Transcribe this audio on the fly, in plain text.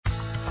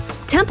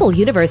Temple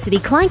University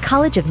Klein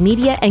College of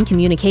Media and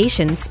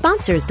Communication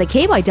sponsors the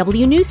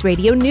KYW News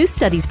Radio News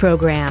Studies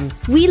program.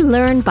 We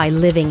learn by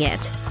living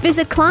it.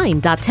 Visit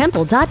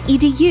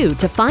klein.temple.edu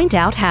to find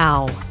out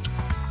how.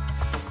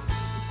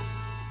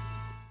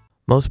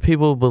 Most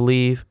people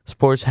believe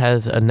sports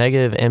has a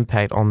negative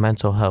impact on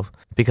mental health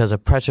because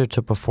of pressure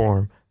to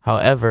perform.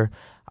 However,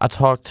 I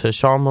talked to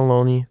Sean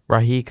Maloney,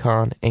 Rahid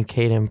Khan, and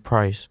Caden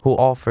Price, who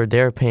offered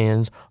their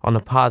opinions on the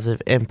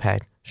positive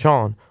impact.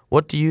 Sean,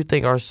 what do you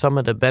think are some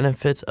of the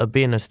benefits of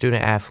being a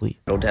student athlete?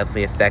 It'll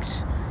definitely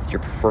affect your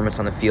performance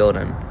on the field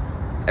and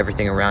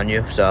everything around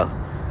you. So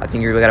I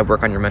think you really got to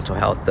work on your mental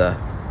health to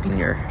be in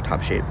your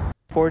top shape.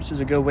 Sports is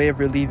a good way of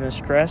relieving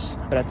stress,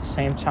 but at the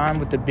same time,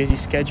 with the busy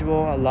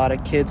schedule, a lot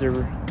of kids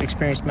are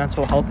experiencing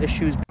mental health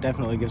issues.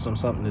 Definitely gives them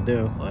something to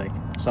do, like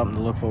something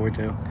to look forward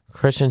to.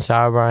 Christian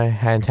Sourbrine,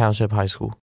 Haddon Township High School.